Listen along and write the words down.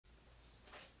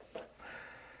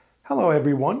Hello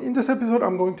everyone. In this episode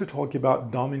I'm going to talk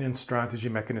about dominant strategy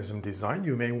mechanism design.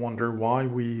 You may wonder why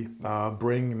we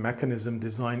bring mechanism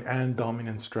design and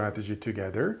dominant strategy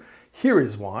together. Here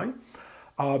is why.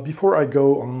 Before I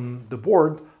go on the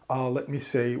board, let me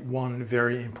say one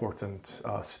very important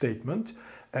statement.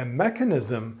 A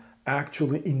mechanism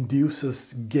actually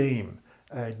induces game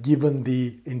given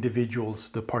the individuals,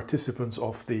 the participants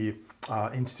of the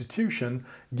institution,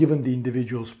 given the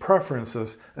individual's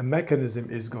preferences, a mechanism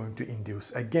is going to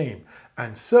induce a game.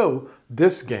 And so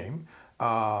this game,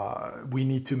 we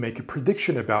need to make a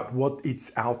prediction about what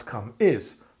its outcome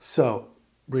is. So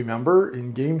remember,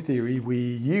 in game theory, we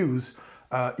use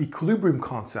equilibrium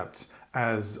concepts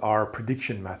as our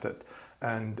prediction method.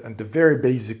 And the very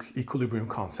basic equilibrium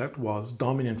concept was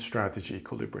dominant strategy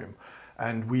equilibrium.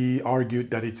 And we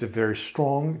argued that it's a very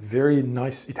strong, very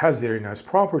nice, it has very nice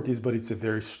properties, but it's a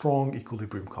very strong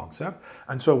equilibrium concept.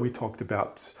 And so we talked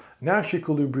about Nash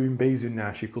equilibrium,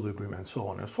 Bayesian-Nash equilibrium, and so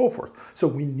on and so forth. So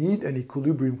we need an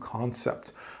equilibrium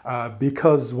concept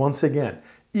because, once again,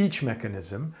 each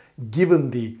mechanism, given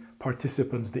the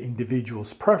participants, the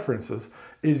individual's preferences,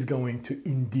 is going to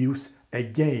induce a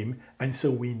game. And so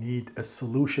we need a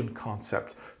solution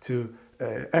concept to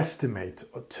estimate,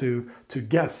 to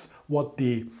guess what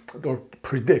or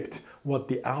predict what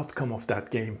the outcome of that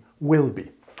game will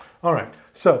be. All right,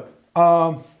 so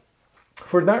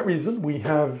for that reason, we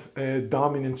have a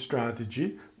dominant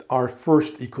strategy, our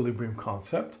first equilibrium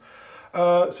concept.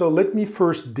 So let me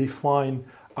first define,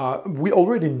 we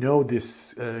already know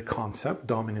this concept,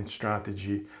 dominant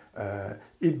strategy.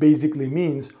 It basically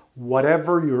means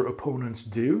whatever your opponents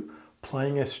do,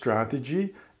 playing a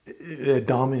strategy, a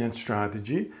dominant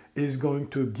strategy is going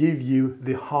to give you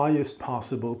the highest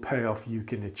possible payoff you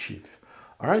can achieve,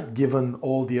 all right, given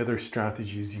all the other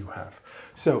strategies you have.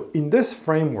 So in this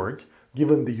framework,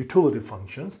 given the utility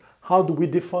functions, how do we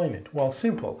define it? Well,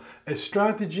 simple. A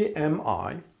strategy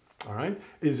MI, all right,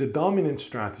 is a dominant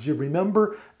strategy.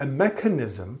 Remember, a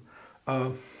mechanism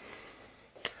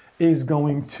is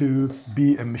going to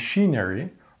be a machinery,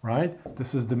 right?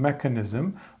 This is the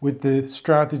mechanism with the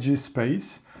strategy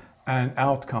space and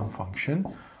outcome function.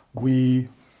 We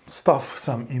stuff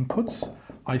some inputs.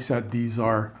 I said these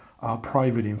are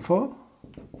private info.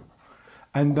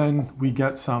 And then we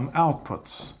get some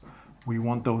outputs. We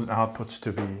want those outputs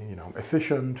to be,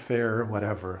 efficient, fair,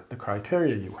 whatever the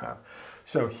criteria you have.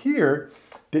 So here,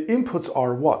 the inputs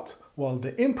are what? Well,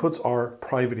 the inputs are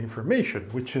private information,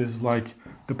 which is like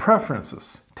the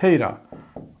preferences, theta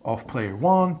of player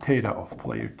 1, theta of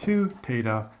player 2,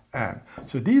 theta n.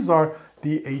 So these are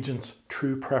the agent's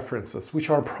true preferences, which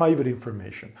are private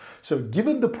information. So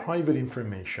given the private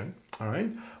information, all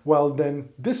right, well then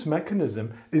this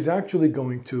mechanism is actually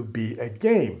going to be a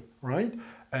game, right?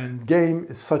 And game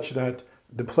is such that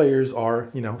the players are,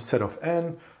 set of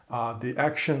n, the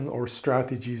action or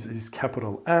strategies is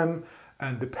capital M,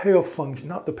 and the payoff function,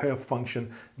 not the payoff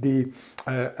function, the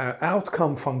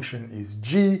outcome function is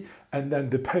G, and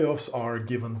then the payoffs are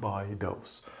given by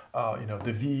those.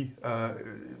 The V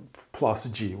plus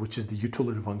G, which is the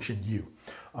utility function U.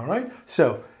 All right.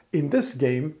 So in this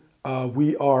game,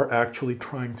 we are actually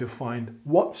trying to find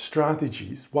what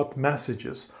strategies, what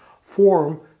messages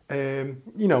form, an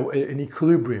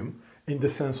equilibrium in the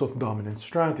sense of dominant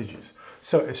strategies.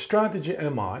 So a strategy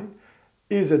MI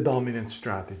is a dominant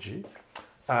strategy,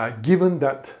 given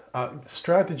that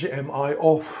strategy MI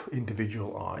of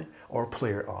individual I or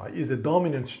player I is a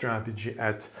dominant strategy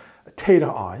at theta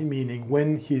I, meaning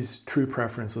when his true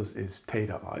preferences is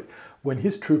theta I. When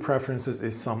his true preferences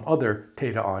is some other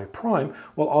theta I prime,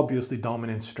 well, obviously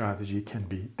dominant strategy can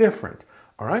be different.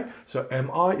 All right, so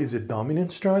MI is a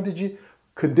dominant strategy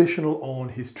conditional on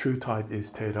his true type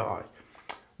is theta I.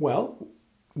 Well,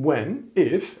 when,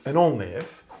 if, and only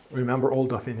if, remember all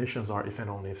definitions are if and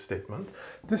only if statement.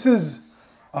 This is,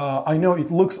 I know it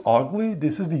looks ugly,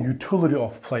 this is the utility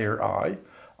of player I.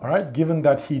 All right, given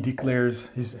that he declares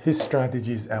his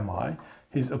strategy is MI,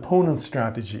 his opponent's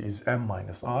strategy is M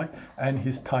minus I, and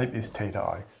his type is theta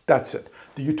I. That's it.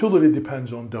 The utility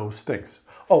depends on those things.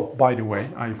 Oh, by the way,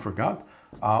 I forgot.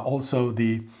 Also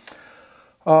the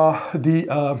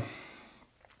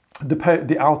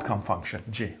outcome function,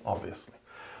 G, obviously.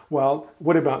 Well,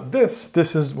 what about this?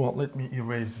 This is, well, let me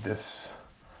erase this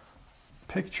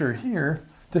picture here.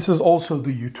 This is also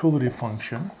the utility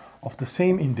function of the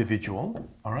same individual,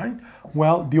 all right?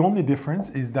 Well, the only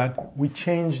difference is that we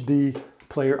change the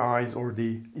player I's or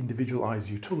the individual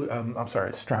I's utility,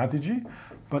 strategy,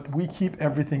 but we keep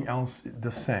everything else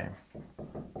the same,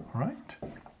 all right?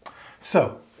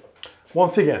 So,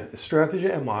 once again, strategy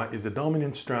MI is a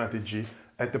dominant strategy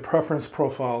at the preference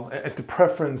profile, at the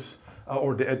preference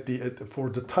or for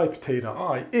the type theta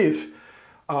I, if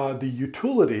the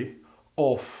utility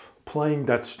of playing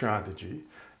that strategy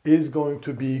is going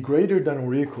to be greater than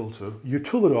or equal to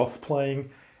utility of playing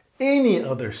any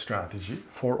other strategy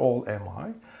for all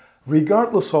mi,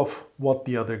 regardless of what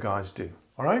the other guys do.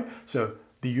 All right? So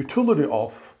the utility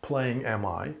of playing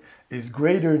mi is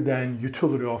greater than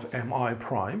utility of mi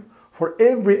prime for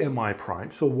every mi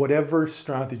prime. So whatever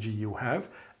strategy you have,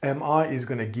 mi is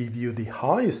going to give you the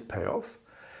highest payoff.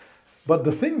 But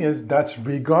the thing is, that's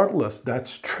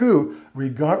true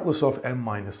regardless of m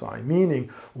minus I, meaning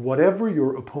whatever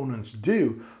your opponents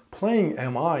do, playing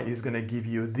mi is going to give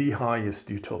you the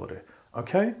highest utility.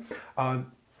 Okay?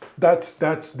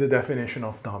 That's the definition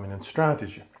of dominant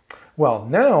strategy. Well,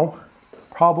 now,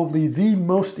 probably the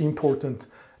most important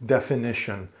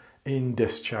definition in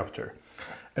this chapter.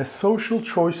 A social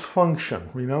choice function.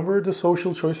 Remember the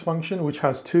social choice function, which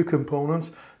has two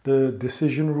components, the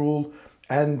decision rule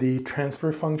and the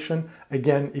transfer function.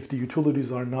 Again, if the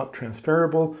utilities are not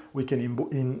transferable, we can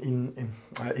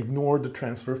ignore the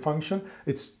transfer function.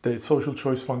 The social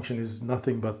choice function is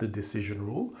nothing but the decision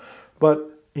rule. But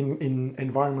in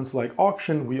environments like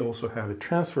auction, we also have a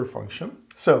transfer function.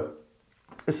 So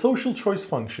a social choice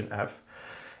function f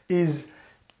is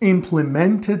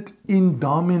implemented in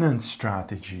dominant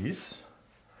strategies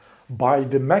by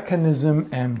the mechanism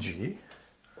mg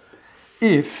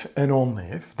if and only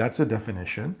if, that's a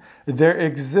definition, there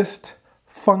exist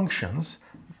functions,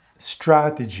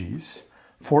 strategies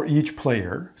for each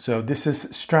player. So this is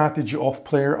strategy of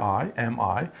player I,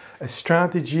 mi. A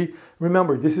strategy,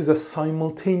 remember, this is a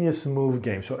simultaneous move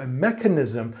game. So a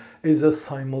mechanism is a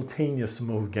simultaneous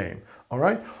move game, all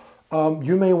right?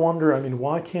 You may wonder,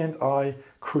 why can't I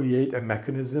create a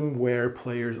mechanism where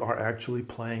players are actually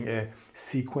playing a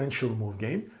sequential move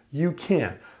game? You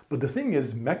can. But the thing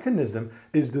is, mechanism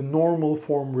is the normal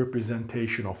form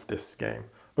representation of this game.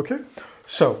 Okay?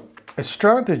 So a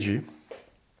strategy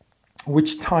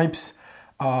which types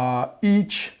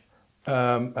each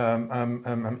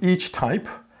type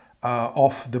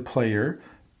of the player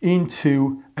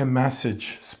into a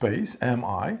message space,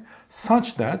 mi,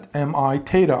 such that mi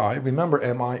theta I, remember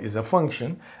mi is a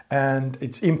function and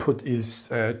its input is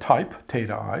type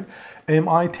theta I,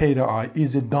 mi theta I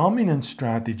is a dominant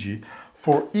strategy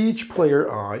for each player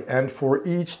I and for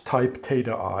each type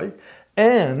theta I.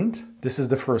 And this is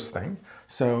the first thing.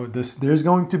 So there's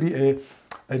going to be a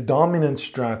dominant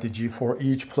strategy for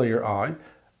each player I,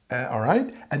 all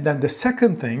right? And then the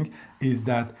second thing is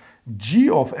that g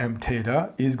of m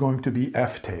theta is going to be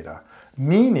f theta,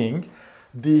 meaning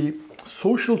the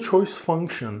social choice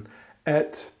function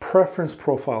at preference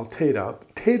profile theta,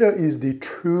 theta is the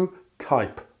true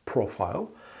type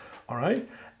profile, all right?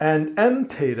 And m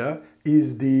theta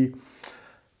is the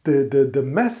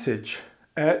message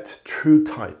at true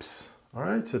types, all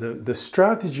right? So the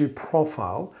strategy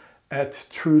profile at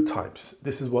true types,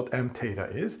 this is what m theta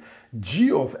is.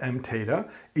 G of m theta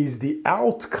is the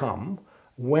outcome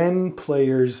when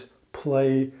players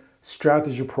play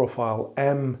strategy profile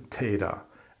m theta.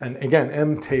 And again,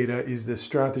 m theta is the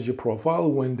strategy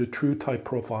profile when the true type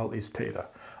profile is theta.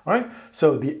 All right,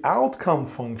 so the outcome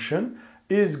function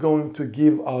is going to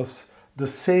give us the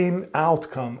same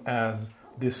outcome as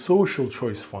the social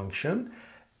choice function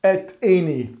at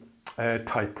any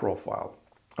type profile.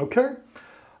 Okay,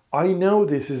 I know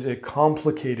this is a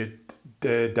complicated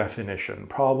definition,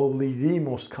 probably the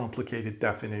most complicated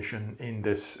definition in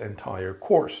this entire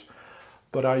course.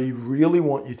 But I really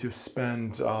want you to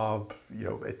spend,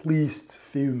 at least a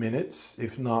few minutes,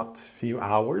 if not a few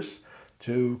hours,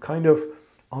 to kind of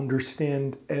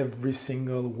understand every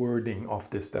single wording of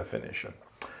this definition.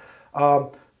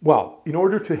 Well, in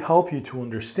order to help you to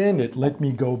understand it, let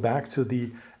me go back to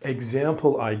the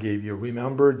example I gave you.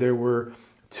 Remember, there were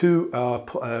two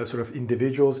sort of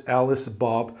individuals, Alice,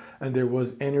 Bob, and there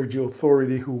was Energy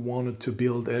Authority who wanted to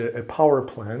build a power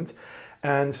plant.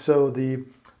 And so the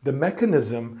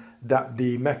mechanism that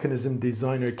the mechanism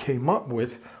designer came up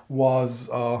with was,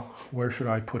 where should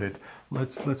I put it?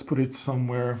 Let's put it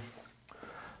somewhere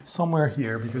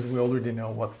here, because we already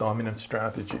know what dominant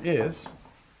strategy is.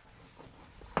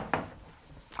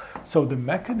 So the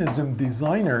mechanism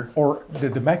designer, or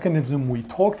the mechanism we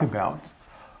talked about,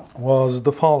 was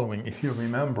the following. If you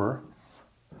remember,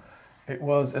 it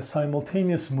was a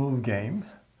simultaneous move game,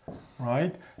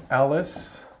 right?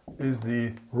 Alice is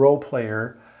the role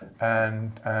player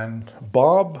and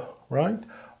Bob, right?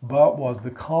 Bob was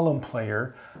the column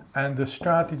player, and the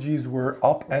strategies were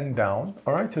up and down.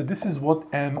 All right, so this is what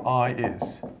MI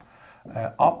is.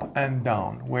 Up and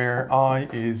down, where I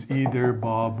is either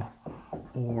Bob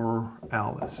or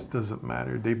Alice, doesn't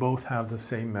matter. They both have the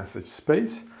same message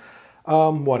space.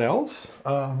 What else?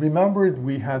 Remember,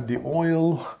 we had the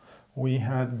oil, we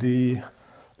had the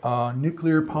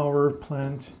nuclear power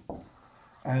plant,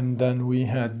 and then we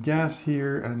had gas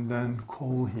here, and then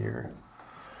coal here.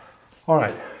 All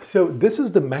right, so this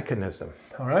is the mechanism.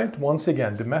 All right, once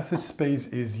again, the message space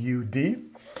is UD.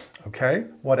 Okay,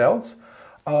 what else?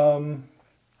 The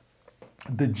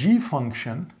G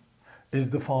function is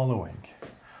the following.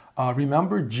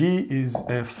 Remember, G is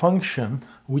a function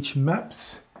which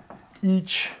maps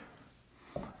each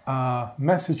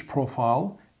message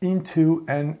profile into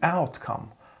an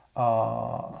outcome,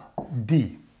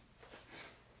 D.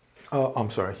 I'm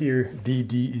sorry, here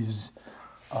DD is,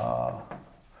 how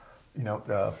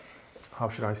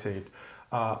should I say it?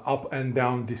 Up and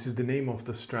down, this is the name of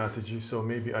the strategy, so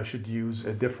maybe I should use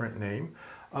a different name.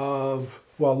 Well,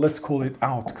 let's call it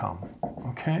outcome,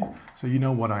 okay? So you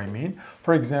know what I mean.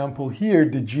 For example, here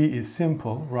the G is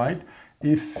simple, right?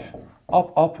 If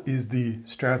up is the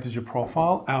strategy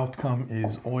profile, outcome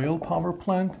is oil power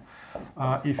plant.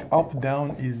 If up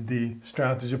down is the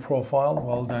strategy profile,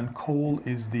 well then coal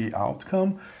is the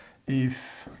outcome.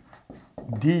 If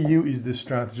DU is the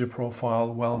strategy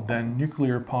profile, well then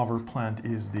nuclear power plant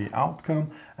is the outcome.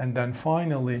 And then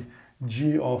finally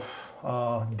G of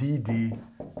DD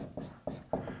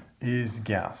is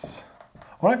gas.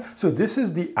 All right, so this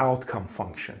is the outcome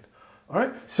function. All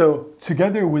right, so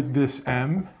together with this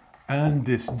M and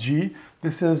this G,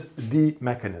 this is the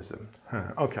mechanism.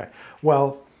 Okay,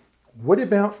 well, what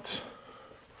about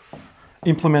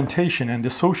implementation and the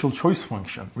social choice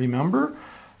function? Remember?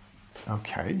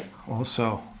 Okay,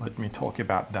 also let me talk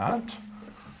about that.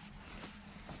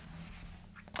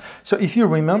 So if you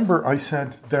remember, I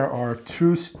said there are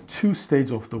two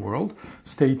states of the world,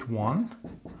 state 1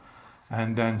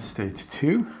 and then state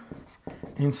 2.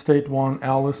 In state 1,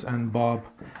 Alice and Bob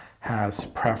has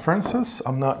preferences.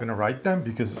 I'm not going to write them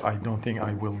because I don't think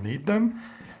I will need them.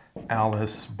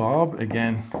 Alice, Bob,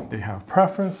 again, they have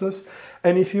preferences.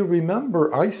 And if you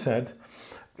remember, I said,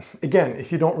 again, if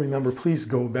you don't remember, please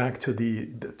go back to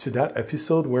that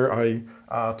episode where I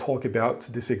talk about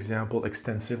this example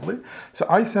extensively. So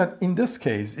I said, in this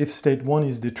case, if state 1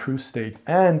 is the true state,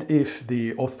 and if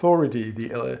the authority,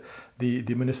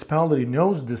 the municipality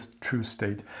knows this true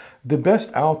state, the best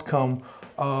outcome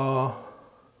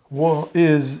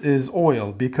is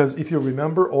oil. Because if you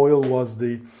remember, oil was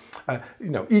the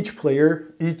each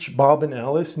player, each Bob and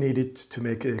Alice needed to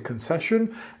make a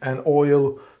concession, and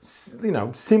oil,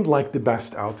 seemed like the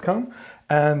best outcome.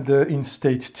 And in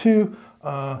state 2,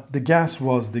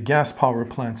 the gas power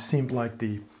plant seemed like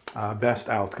the best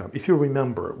outcome. If you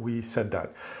remember, we said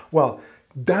that. Well,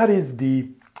 that is the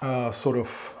sort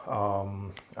of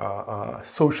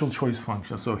social choice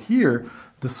function. So here,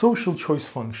 the social choice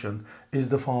function is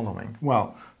the following.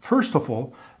 Well, first of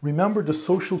all, remember the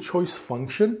social choice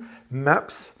function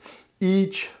maps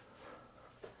each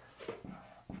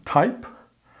type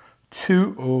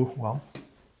to,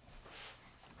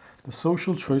 the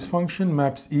social choice function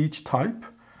maps each type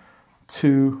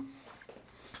to,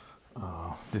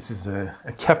 this is a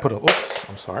capital, oops,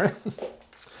 I'm sorry.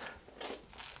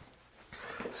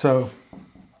 So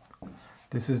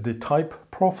this is the type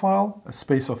profile, a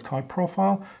space of type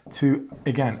profile to,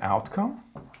 again, outcome.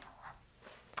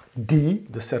 D,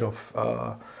 the set of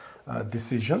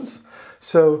decisions.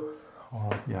 So,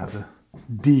 the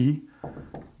D,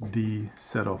 the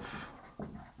set of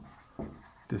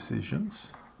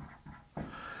decisions.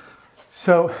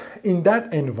 So in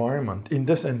that environment, in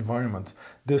this environment,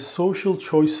 the social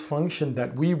choice function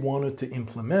that we wanted to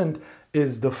implement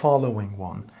is the following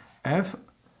one. F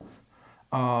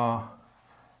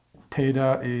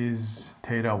theta is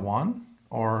theta 1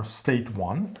 or state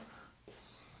 1.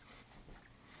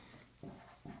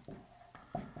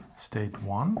 State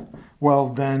 1. Well,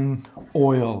 then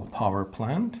oil power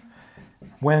plant.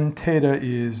 When theta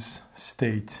is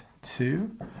state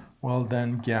 2, well,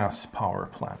 then gas power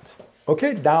plant.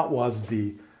 Okay, that was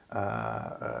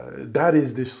that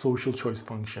is the social choice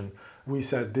function we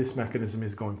said this mechanism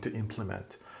is going to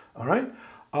implement. All right.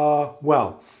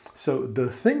 Well, so the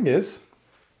thing is,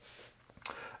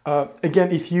 again,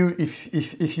 if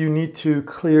you need to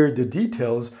clear the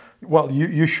details, well,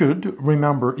 you should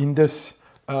remember in this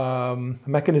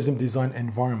mechanism design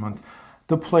environment,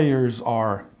 the players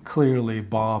are clearly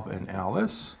Bob and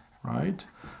Alice, right?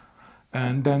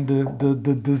 And then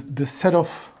the set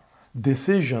of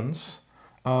decisions,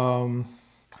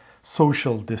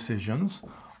 social decisions,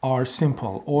 are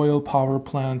simple: oil power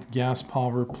plant, gas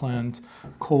power plant,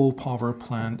 coal power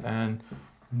plant, and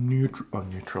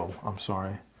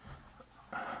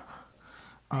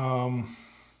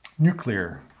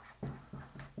nuclear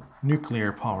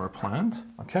power plant,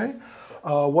 okay?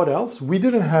 What else? We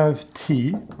didn't have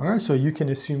T, all right? So you can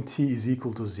assume T is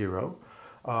equal to 0.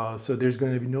 So there's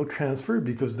going to be no transfer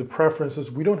because the preferences,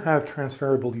 we don't have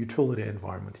transferable utility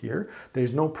environment here.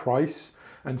 There's no price,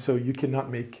 and so you cannot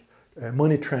make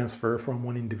money transfer from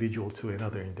one individual to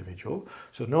another individual.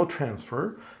 So no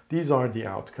transfer. These are the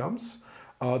outcomes.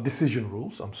 Decision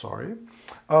rules, I'm sorry.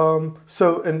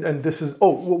 And this is, oh,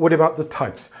 what about the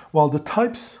types? Well, the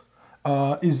types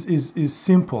is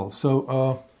simple.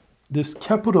 So this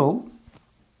capital,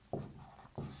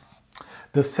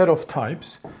 the set of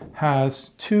types has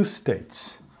two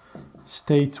states,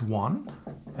 state 1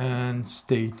 and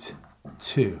state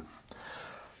 2.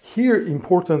 Here,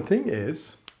 important thing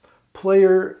is,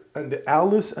 player and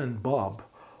Alice and Bob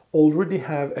already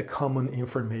have a common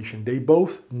information. They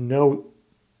both know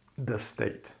the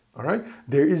state, all right?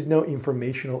 There is no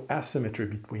informational asymmetry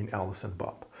between Alice and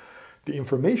Bob. The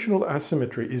informational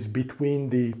asymmetry is between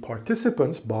the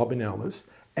participants, Bob and Alice,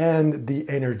 and the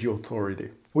energy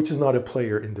authority, which is not a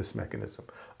player in this mechanism,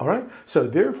 all right? So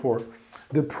therefore,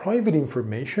 the private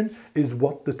information is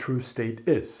what the true state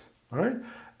is, all right?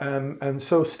 And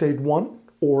so state 1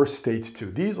 or state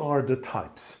 2, these are the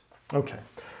types. Okay,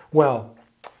 well,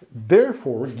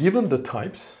 therefore, given the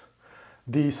types,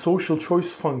 the social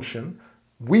choice function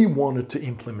we wanted to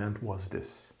implement was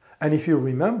this. And if you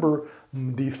remember,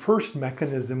 the first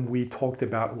mechanism we talked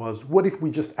about was, what if we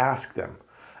just ask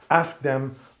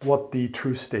them what the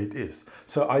true state is?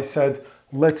 So I said,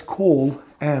 let's call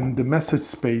M, the message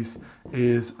space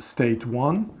is state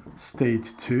 1,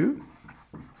 state 2,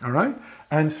 all right?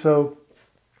 And so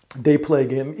they play a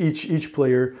game, each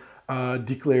player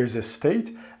declares a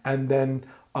state, and then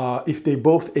if they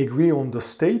both agree on the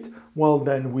state, well,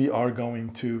 then we are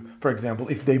going to, for example,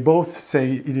 if they both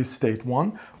say it is state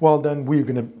 1, well, then we're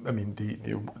going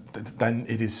to, then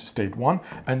it is state 1.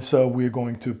 And so we're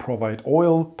going to provide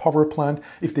oil power plant.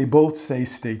 If they both say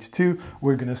state 2,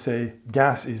 we're going to say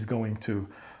gas is going to,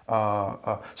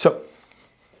 so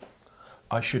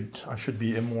I should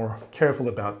be more careful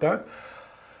about that.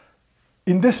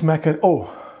 In this mechanism,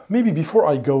 maybe before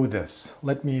I go this,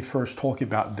 let me first talk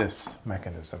about this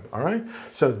mechanism, all right?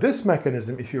 So this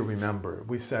mechanism, if you remember,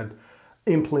 we said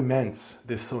implements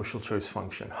this social choice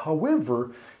function.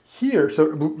 However, here,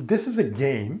 so this is a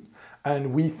game,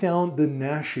 and we found the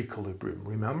Nash equilibrium,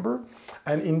 remember?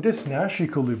 And in this Nash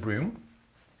equilibrium,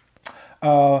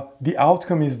 the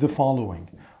outcome is the following.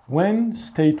 When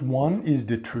state 1 is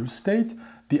the true state,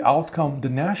 the outcome, the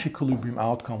Nash equilibrium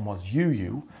outcome was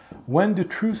UU. When the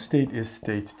true state is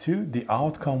state 2, the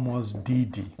outcome was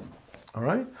DD. All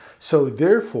right? So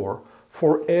therefore,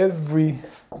 for every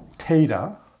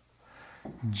theta,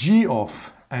 G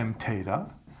of M theta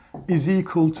is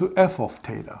equal to F of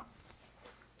theta.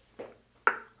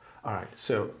 All right,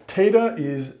 so theta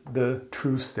is the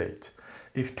true state.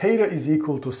 If theta is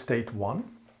equal to state 1,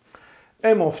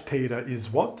 M of theta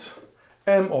is what?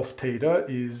 M of theta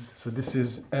is, so this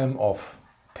is M of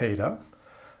theta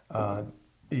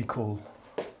equal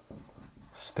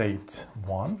state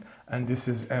 1, and this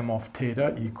is M of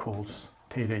theta equals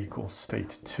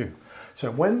state 2.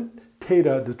 So when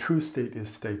theta, the true state, is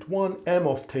state 1, M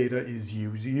of theta is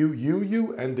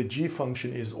UU, and the G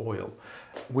function is oil,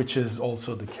 which is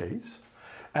also the case.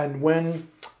 And when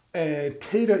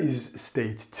theta is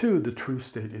state 2, the true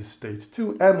state is state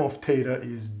 2, M of theta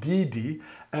is DD,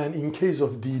 and in case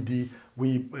of DD,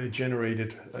 we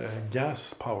generated a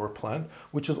gas power plant,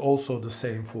 which is also the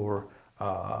same for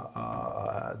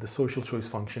the social choice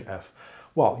function F.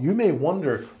 Well, you may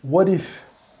wonder, what if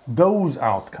those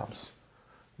outcomes,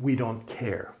 we don't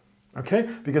care, okay?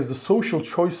 Because the social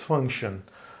choice function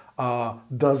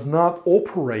does not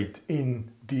operate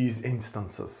in these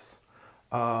instances.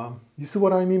 You see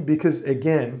what I mean? Because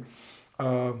again,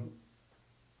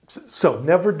 so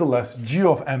nevertheless, G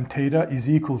of M theta is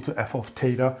equal to F of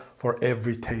theta for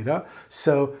every theta.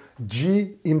 So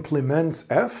G implements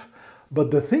F,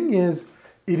 but the thing is,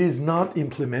 it is not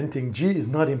implementing, G is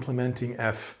not implementing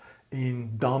F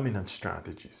in dominant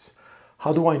strategies.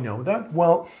 How do I know that?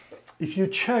 Well, if you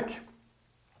check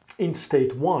in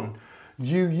state 1,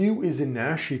 UU is in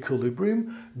Nash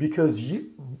equilibrium because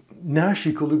Nash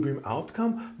equilibrium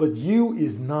outcome, but U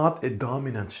is not a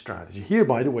dominant strategy. Here,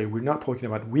 by the way, we're not talking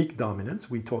about weak dominance.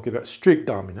 We talk about strict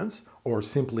dominance or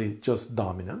simply just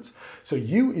dominance. So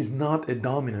U is not a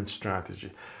dominant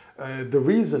strategy. The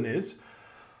reason is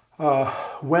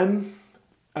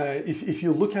if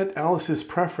you look at Alice's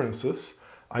preferences,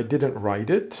 I didn't write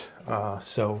it,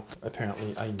 so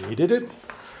apparently I needed it.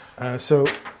 So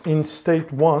in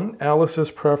state 1,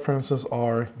 Alice's preferences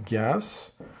are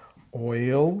gas,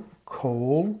 oil,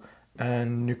 coal,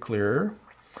 and nuclear.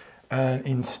 And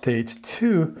in state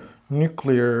 2,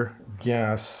 nuclear,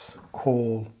 gas,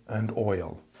 coal, and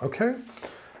oil. Okay?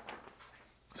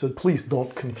 So please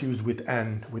don't confuse with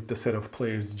N with the set of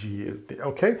players G.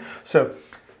 Okay? So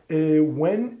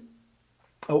when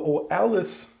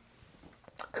Alice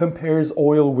compares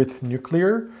oil with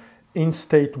nuclear, in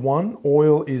state 1,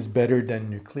 oil is better than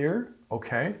nuclear.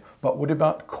 Okay? But what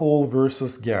about coal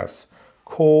versus gas?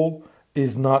 Coal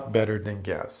is not better than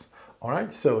gas. All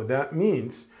right? So that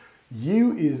means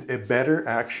U is a better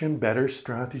action, better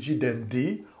strategy than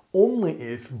D only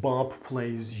if Bob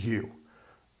plays U.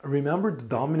 Remember, the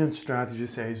dominant strategy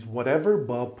says whatever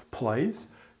Bob plays,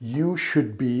 U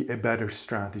should be a better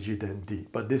strategy than D,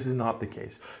 but this is not the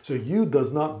case. So U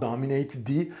does not dominate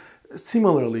D.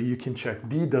 Similarly, you can check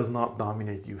D does not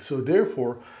dominate U. So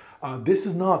therefore, this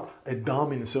is not a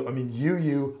dominant. So I mean,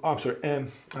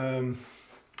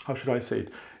 how should I say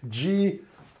it? G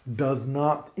does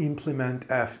not implement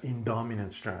F in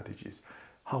dominant strategies.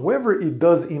 However, it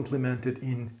does implement it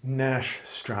in Nash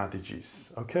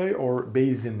strategies, okay, or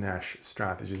Bayesian-Nash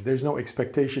strategies. There's no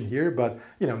expectation here, but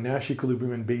you know, Nash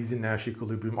equilibrium and Bayesian-Nash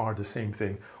equilibrium are the same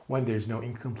thing when there's no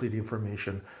incomplete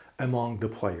information among the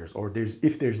players, or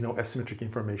if there's no asymmetric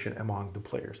information among the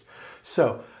players.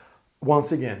 So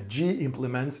once again, G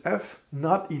implements F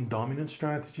not in dominant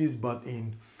strategies, but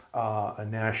in a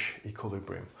Nash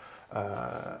equilibrium.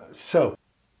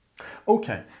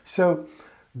 Okay, so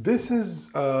this is,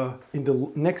 in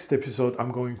the next episode,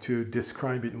 I'm going to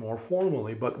describe it more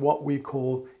formally, but what we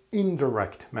call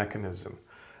indirect mechanism.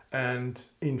 And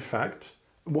in fact,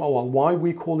 well, why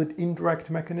we call it indirect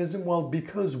mechanism? Well,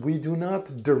 because we do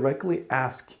not directly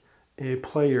ask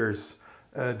players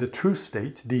the true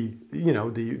state,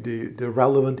 the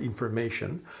relevant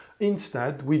information.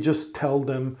 Instead, we just tell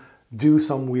them do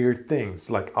some weird things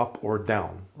like up or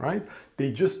down, right?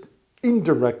 They just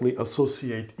indirectly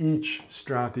associate each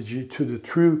strategy to the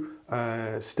true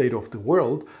state of the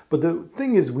world. But the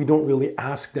thing is, we don't really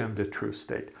ask them the true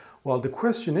state. Well, the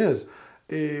question is,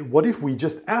 what if we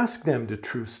just ask them the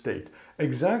true state?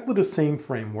 Exactly the same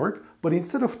framework, but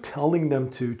instead of telling them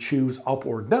to choose up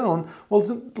or down,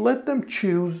 well, let them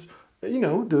choose,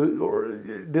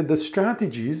 the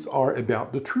strategies are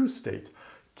about the true state.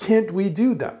 Can't we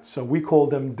do that? So we call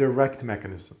them direct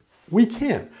mechanism. We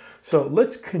can. So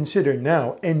let's consider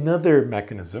now another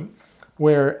mechanism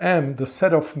where M, the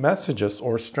set of messages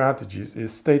or strategies,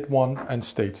 is state 1 and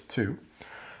state 2.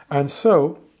 And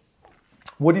so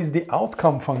what is the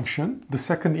outcome function, the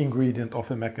second ingredient of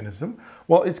a mechanism?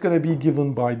 Well, it's going to be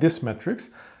given by this matrix.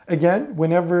 Again,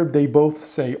 whenever they both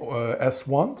say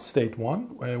S1, state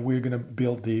 1, we're going to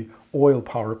build the oil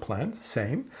power plant,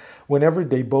 same. Whenever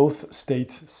they both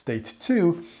state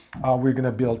 2, we're going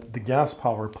to build the gas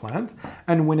power plant.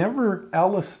 And whenever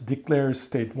Alice declares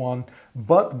state 1,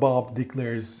 but Bob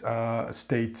declares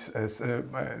state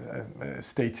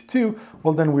 2,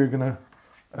 well, then we're going to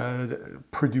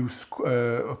produce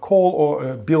coal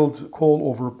or build coal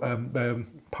over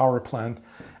power plant,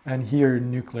 and here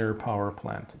nuclear power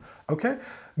plant. Okay,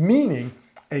 meaning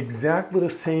exactly the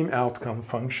same outcome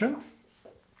function.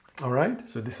 All right,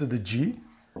 so this is the G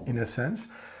in a sense.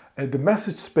 The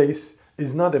message space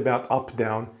is not about up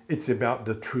down, it's about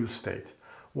the true state.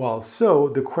 Well, so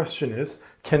the question is,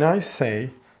 can I say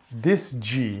this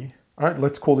G, all right,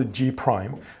 let's call it G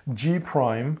prime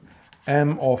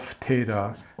M of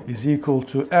theta is equal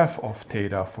to F of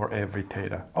theta for every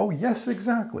theta? Oh yes,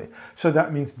 exactly. So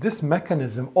that means this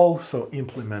mechanism also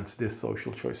implements this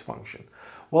social choice function.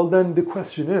 Well, then the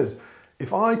question is,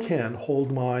 if I can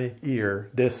hold my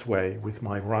ear this way with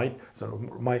my right,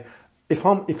 if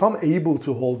I'm able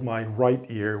to hold my right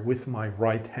ear with my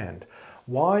right hand,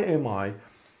 why am I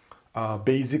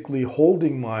basically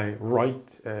holding my right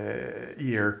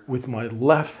ear with my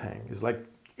left hand? It's like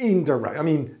indirect. I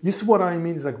mean, you see what I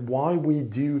mean? It's like why we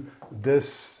do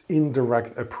this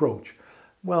indirect approach.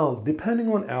 Well,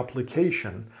 depending on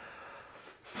application,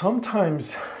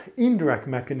 sometimes indirect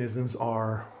mechanisms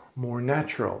are more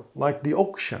natural, like the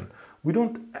auction. We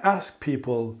don't ask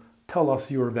people, tell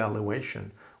us your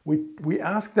valuation. We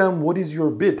ask them, what is your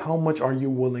bid? How much are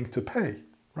you willing to pay,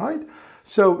 right?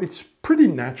 So it's pretty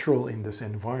natural in this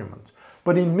environment.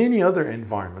 But in many other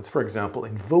environments, for example,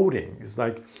 in voting, it's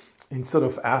like instead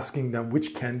of asking them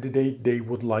which candidate they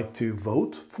would like to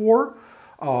vote for,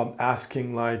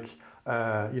 asking like,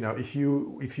 You know, if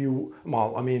you,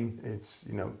 well, I mean, it's,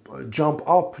 you know, jump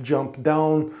up, jump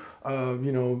down,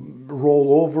 you know,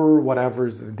 roll over, whatever,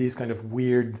 these kind of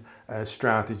weird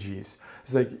strategies.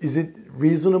 It's like, is it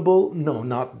reasonable? No,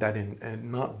 not that in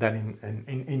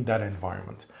that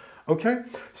environment. Okay,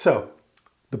 so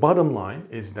the bottom line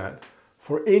is that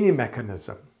for any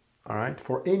mechanism, all right,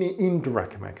 for any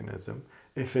indirect mechanism,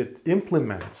 if it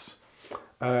implements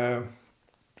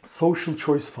social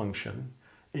choice function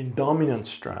in dominant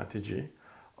strategy,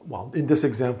 well, in this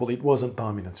example, it wasn't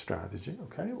dominant strategy,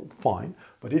 okay, fine.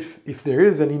 But if there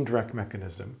is an indirect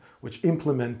mechanism which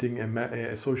implementing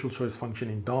a social choice function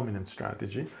in dominant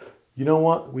strategy, you know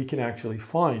what? We can actually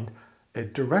find a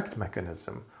direct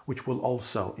mechanism which will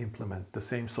also implement the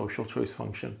same social choice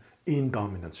function in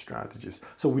dominant strategies.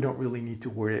 So we don't really need to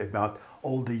worry about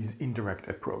all these indirect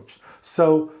approaches.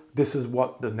 So this is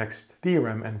what the next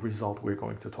theorem and result we're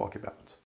going to talk about.